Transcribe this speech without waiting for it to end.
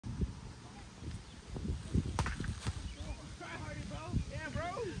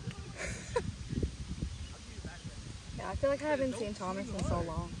feel like I haven't seen Thomas in so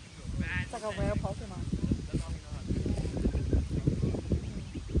long. It's like a rare Pokemon.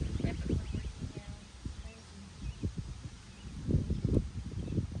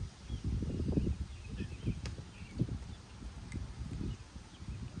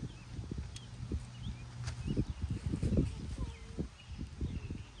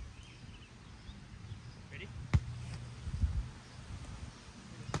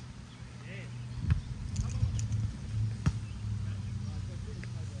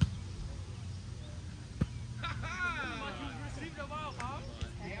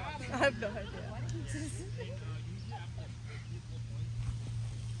 I have no idea. I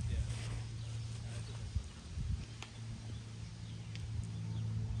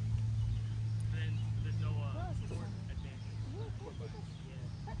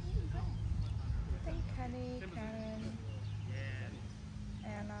think Kenny, Cannon,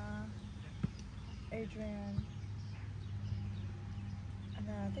 Anna, Adrian, and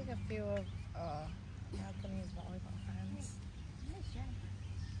then I think a few of Anthony's volleyball friends.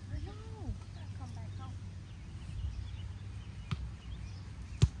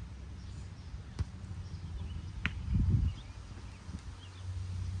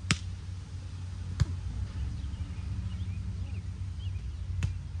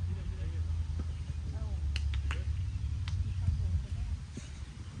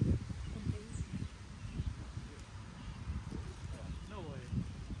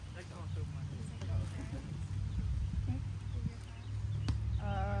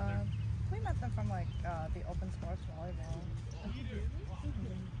 We met them from like the open sports volleyball.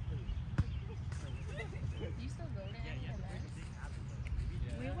 You still go to any events?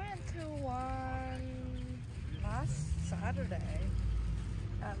 We went to one last Saturday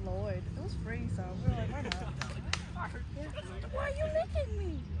at Lloyd. It was free, so we were like, why not? Yeah. Why are you licking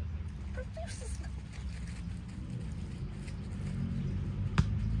me? Refuse to stop.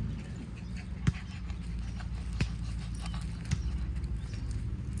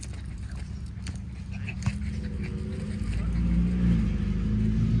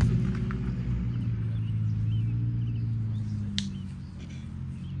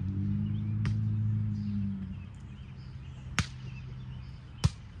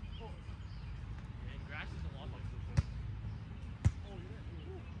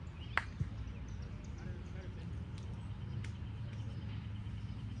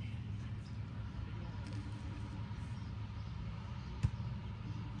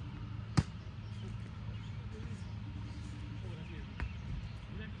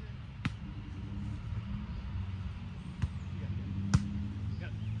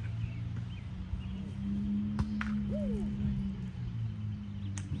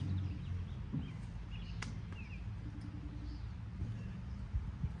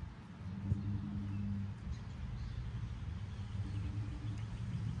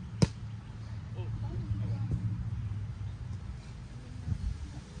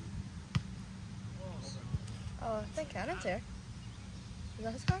 Oh, I think Cannon's here. Is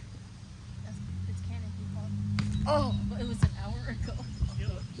that his car? It's Cannon he called. Oh! But it was an hour ago.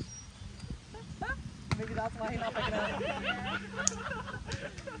 Maybe that's why he's not picking up. Yeah,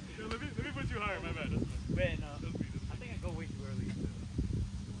 let me put you higher, my bad. Wait, no. I think I go way too early.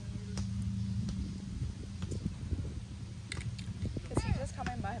 Is he just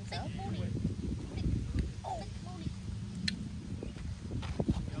coming by himself? Yeah,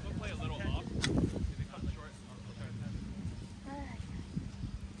 I'm gonna play a little off. If it comes short, I'll try to pass it.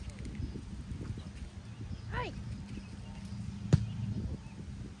 Hi!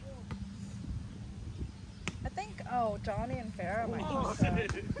 I think, Johnny and Farrah might be set.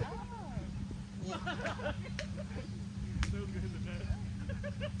 That was good in the net.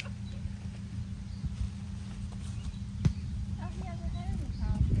 Oh, he has a head in his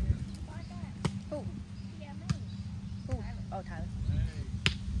house. Why that? Who? He got me. Who? Oh, Tyler.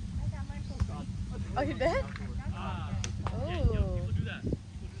 I got mine for free. Oh, you did? Yeah, Oh. we'll do that.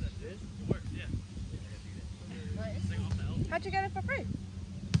 This? It works, yeah. But it's Sing off the L. How'd you get it for free?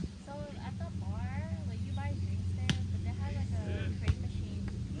 so at the bar, like you buy drinks there, but they have like a crate machine.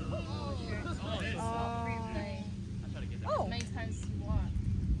 Oh, It's this. all free play I'll try to get that. Oh. as many times as you want.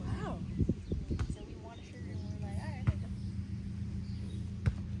 Wow. So we want a sugar and we're like, alright, there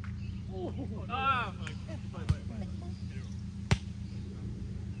you go. Ah, fuck. Play.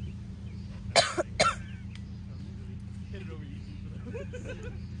 Hit it over easy.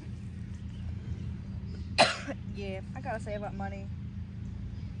 Yeah, I gotta save up money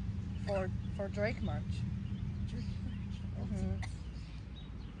for Drake merch.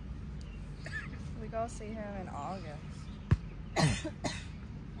 We go see him in August.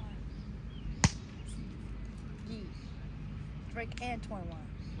 Yeah. Maverick and 21.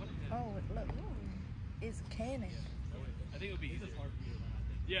 Oh, look. It's a cannon. I think it would be easier.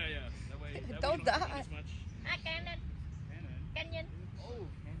 Yeah, yeah. That way Don't you don't die. have to eat as much. Hi, Cannon. Canyon. Oh,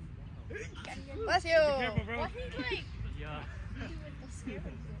 Canyon. Bless you. Be careful, bro. What he's like? yeah.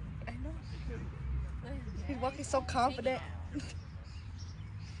 I know. He's walking so confident.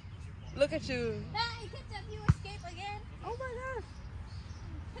 Look at you. Hey, Ketchup, you escape again? Oh my gosh.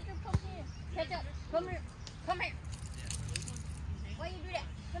 Ketchup, come here. Ketchup, come here. Come here. Why you do that?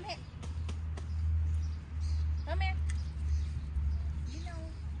 Come here. Come here. You know.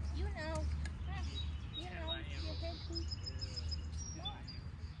 You know. You know. You're healthy.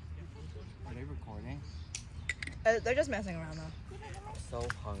 Are they recording? They're just messing around though. I'm so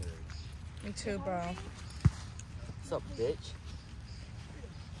hungry. Me too, bro. What's up, bitch?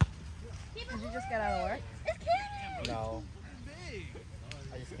 Did you just get out of work? It's Cannon. No.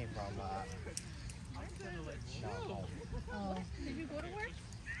 I just came from, no, home. Oh, Did you go to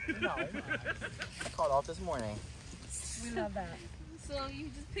work? No. I called off this morning. we love that. So you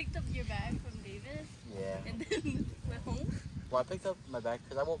just picked up your bag from Davis Yeah. and then went home? Well, I picked up my bag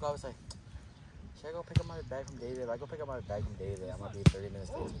because I woke up, I was like, should I go pick up my bag from David? If I go pick up my bag from David, I'm going to be 30 minutes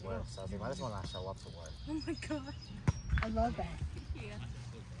late to work. So I was like, might as well not show up to work. Oh my god. I love that. Yeah.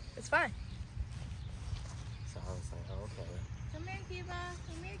 It's fine. So I was like, oh, okay. Come here, Kiva.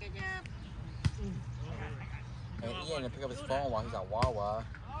 Come here, good job. And Ian didn't pick up his phone while he's at Wawa.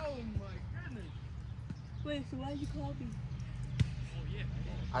 Oh my goodness. Wait, so why'd you call me? Oh yeah.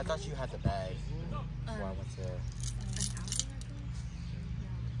 I thought you had the bag. That's why I went to.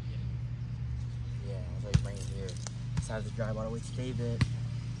 Yeah, I was like, bring it here. Decided to drive all the way to David.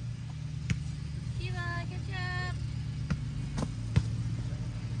 Kiva, good job.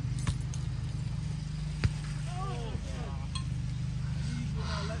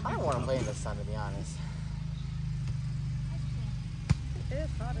 I don't want to play in the sun, to be honest. It is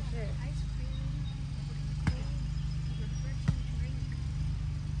hot as shit. Ice cream. Refreshing drink.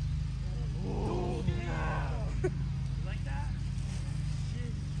 Oh yeah. You like that?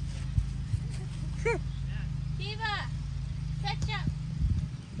 Kiva, ketchup.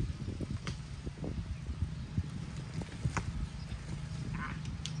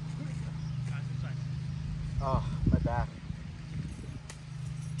 Oh, my back.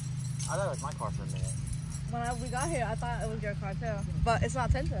 I thought it was my car for a minute. When we got here, I thought it was your car too. But it's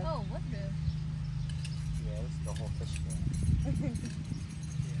not tinted. Oh, what the? Yeah, it's the whole fish thing.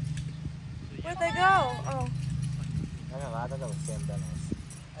 Where'd they go? Oh. I don't know, I thought that was Sam Dennis.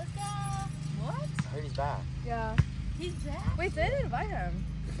 Let's go. What? I heard he's back. Yeah. He's back? We did invite him.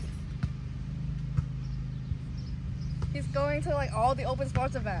 He's going to like all the open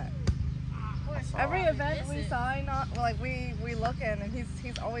sports events. I saw Every him. event we Miss it. sign on, like we look in, and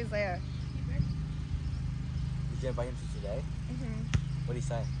he's always there. Did you invite him to today? Mhm. What'd he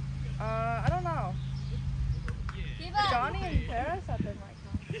say? I don't know. Kiva. Johnny and Paris have been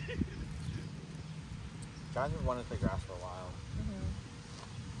like, John's been wanting to play grass for a while.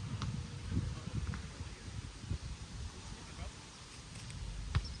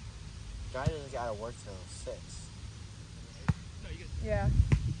 Johnny doesn't get out of work till 6. yeah.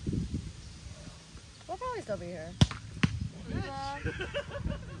 We'll probably still be here. Kiva.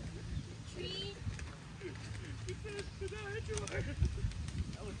 Treat.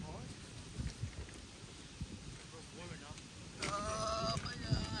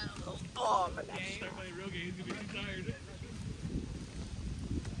 Oh, my neck. Start playing real games, he's gonna be too tired.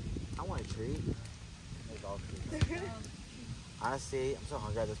 I want a treat. There's all treats. Honestly, I'm so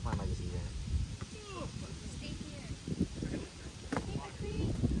hungry at this point, I might just eat it. Stay here. Kiva,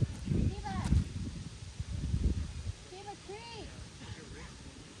 treat. Kiva. Kiva, treat.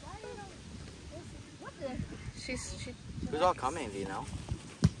 Why you don't... What the... She. Who's all coming, do you know?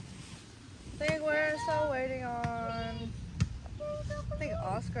 I think we're still waiting on. I think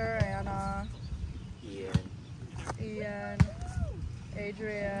Oscar, Anna, Ian,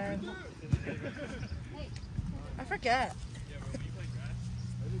 Adrian. I forget.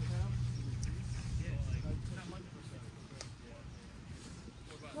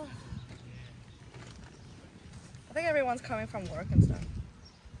 I think everyone's coming from work and stuff.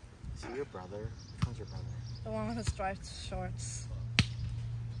 Is he your brother? Which one's your brother? The one with the striped shorts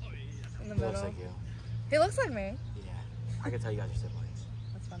in the He looks middle. like you. He looks like me. Yeah. I can tell you guys are siblings.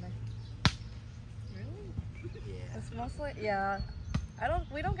 That's funny. Yeah. It's mostly, yeah.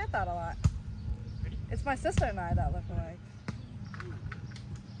 We don't get that a lot. It's my sister and I that look alike.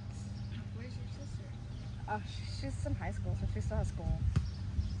 Where's your sister? She's in high school, so she still has school.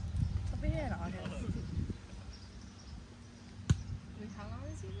 She'll be here in August. Wait, how long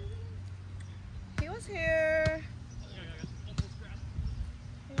is he visiting? He was here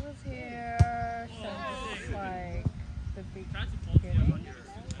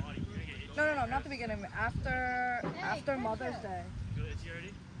No, not the beginning. After Mother's Day. Is he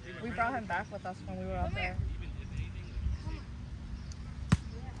ready? We brought him back with us when we were out there.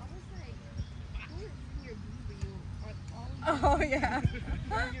 Oh yeah.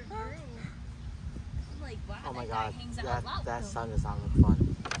 Oh my god, that sun does not look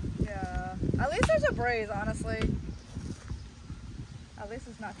fun. Yeah. At least there's a breeze, honestly. At least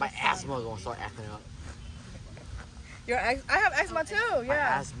it's not. My just sun. asthma is gonna start acting up. I have eczema too. My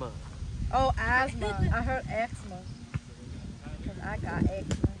Yeah. asthma. Oh, asthma. I heard eczema. Cause I got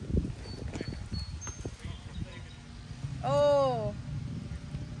eczema. Oh.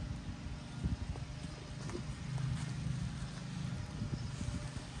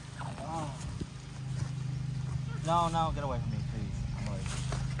 No, get away from me, please. I'm like,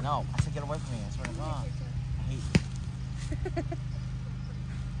 no, I said get away from me. I swear to God. I hate you.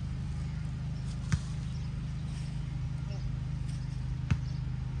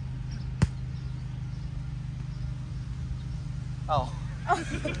 Oh.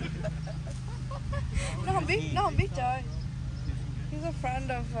 No, beat Joy. He's a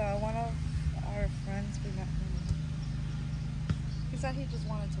friend of one of our friends we met. He said he just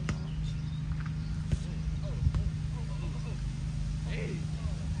wanted to watch.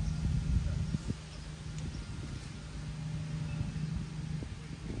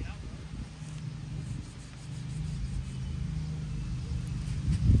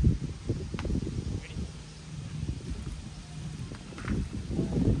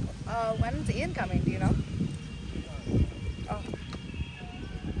 When's Ian coming? Do you know? Oh.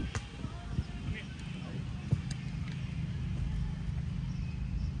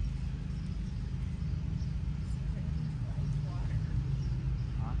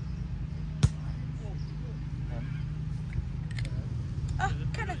 Oh,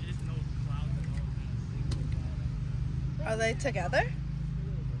 kind of. Are they together?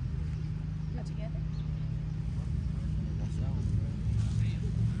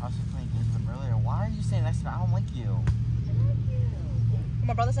 I was just playing games with him earlier. Why are you saying next to me? I don't like you.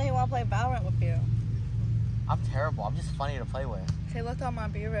 My brother said he want to play Valorant with you. I'm terrible. I'm just funny to play with. He looked on my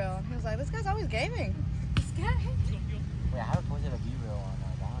B-reel and he was like, this guy's always gaming. This guy. Wait, I haven't posted a B-reel on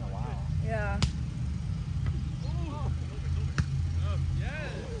that in a while. Yeah.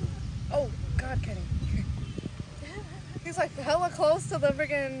 Oh, God, Kenny. He's like hella close to the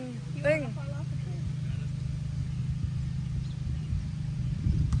friggin' thing.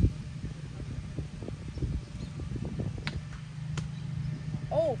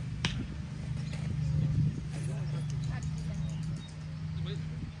 Oh.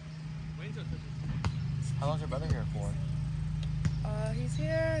 How long's your brother here for? He's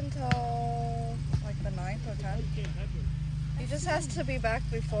here until like the 9th or 10th. He just has to be back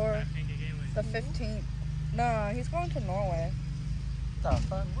before the 15th. No, he's going to Norway. The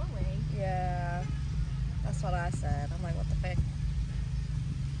fuck? Yeah. That's what I said. I'm like, what the fuck?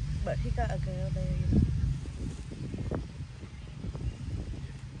 But he got a girl there, you know.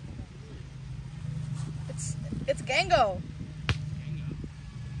 It's Gango.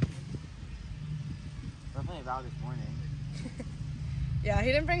 We're playing Val this morning. Yeah,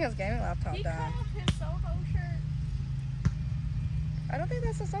 he didn't bring his gaming laptop He down. cut off his Soho shirt. I don't think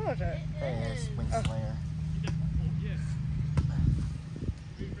that's a solo shirt. It is Wing Oh. Slayer.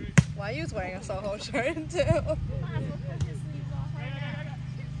 Why you wearing a Soho shirt too? Might as well put his sleeves off right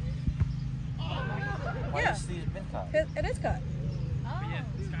now. Why Yeah. your sleeves been cut? It is cut. Oh.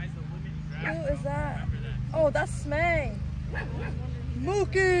 Who is that? Oh, that's Smang.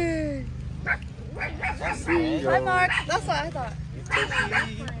 Mookie. That's me. Hi, Mark. That's what I thought.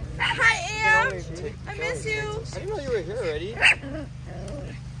 Hi, Am. I miss you. I didn't know you were here already.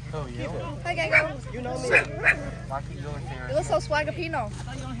 Oh, you? Hi, Gango. You know me. Why keep going here? You look so swagapino. I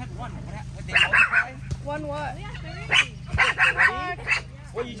thought you only had one. What they multiply? One what?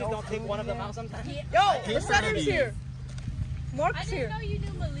 Well, you just don't take one of them out sometimes? Yo, the center's here. I Mark's didn't here. know you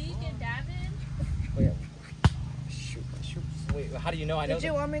knew Malik and Davin. Wait, shoot. Wait, how do you know I know Did you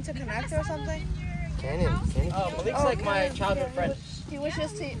them? want me to connect or something? Cannon. Oh, Malik's like my childhood friend. He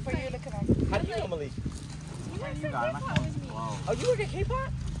wishes for you to connect. How do you know Malik? You got it. My phone's slow. Oh, you work at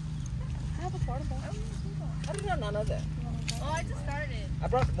K-pop? I have a portable. How did I not know that? Oh, I just started. I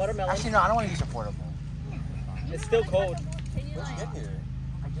brought watermelon. Actually, no, I don't want to use your portable. It's still cold. Can you Where'd you like, get here?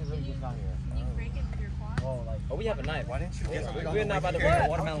 I just really just got here. can you break it with your quad? Oh, like. Oh, we have a knife. Why didn't you get it? We're not about to break a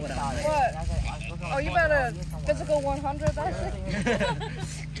watermelon without a knife. What? Oh, you better physical 100 that shit?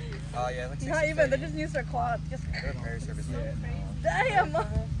 Oh, yeah, it looks Not even. They just use their quad. Just Repair service. damn.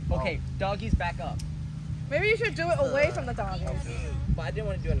 Okay, doggies back up. Maybe you should do it away from the doggies. But I didn't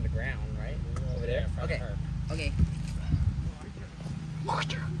want to do it on the ground, right? Over there? Okay. Okay.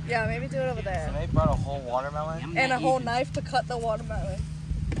 Yeah, maybe do it over So there. they brought a whole watermelon. And a whole knife to cut the watermelon.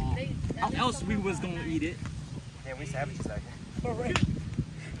 How else we was gonna eat it? Yeah, we savages out here. For real.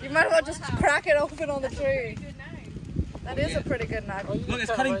 You might as well just crack it open on the tree. That is a pretty good knife. Look,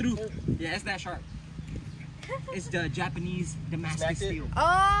 it's cutting through. Yeah, it's that sharp. It's the Japanese Damascus Smacked it? steel.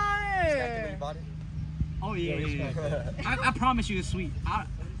 Oh! You bought it? Oh yeah. I promise you it's sweet.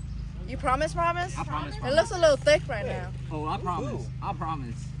 You promise? I promise. It looks a little thick right now. Oh, I promise. I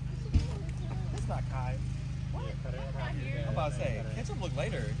promise. It's not Kai. I'm about to say, ketchup look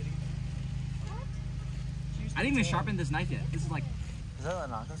later. I didn't even sharpen this knife yet. This is like Is that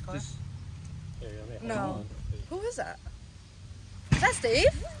Anaka's car? this. No. Who is that? Is that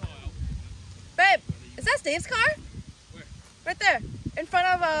Steve? Babe, is that Steve's car? Right there, in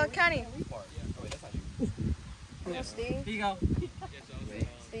front of Kenny. Oh, Steve. Here you go.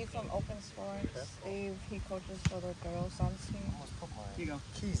 Steve from Open Sports. Steve, he coaches for the girls' sons team. Here you go.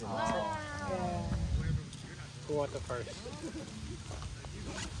 Keys in the Yeah. Who wants the first?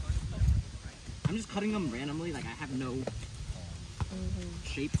 I'm just cutting them randomly. Like I have no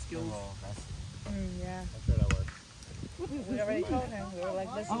shape skills. Yeah. I'm sure that works. We already told him. We were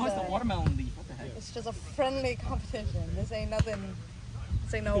like, this Oh, it's the is watermelon leaf. What the heck? it's just a friendly competition. This ain't nothing.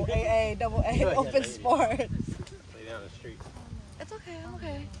 This ain't no AA, double A, Open Sports. Lay down the street. It's okay. I'm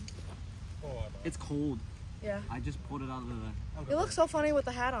okay. It's cold. Yeah. I just pulled it out of the. You look so funny with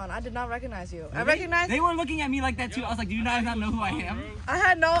the hat on. I did not recognize you. I recognized. They were looking at me like that too. I was like, do you guys not know who I am? I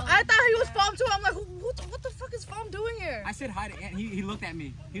had no. I thought he was Foam too. I'm like, what the fuck is Foam doing here? I said hi to Ant. He looked at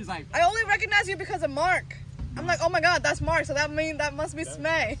me. He was like, I only recognize you because of Mark. I'm like, oh my god, that's Mark. So that must be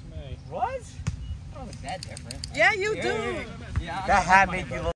Smay. what? I don't look that different. Yeah, you do. Yeah. That hat made you look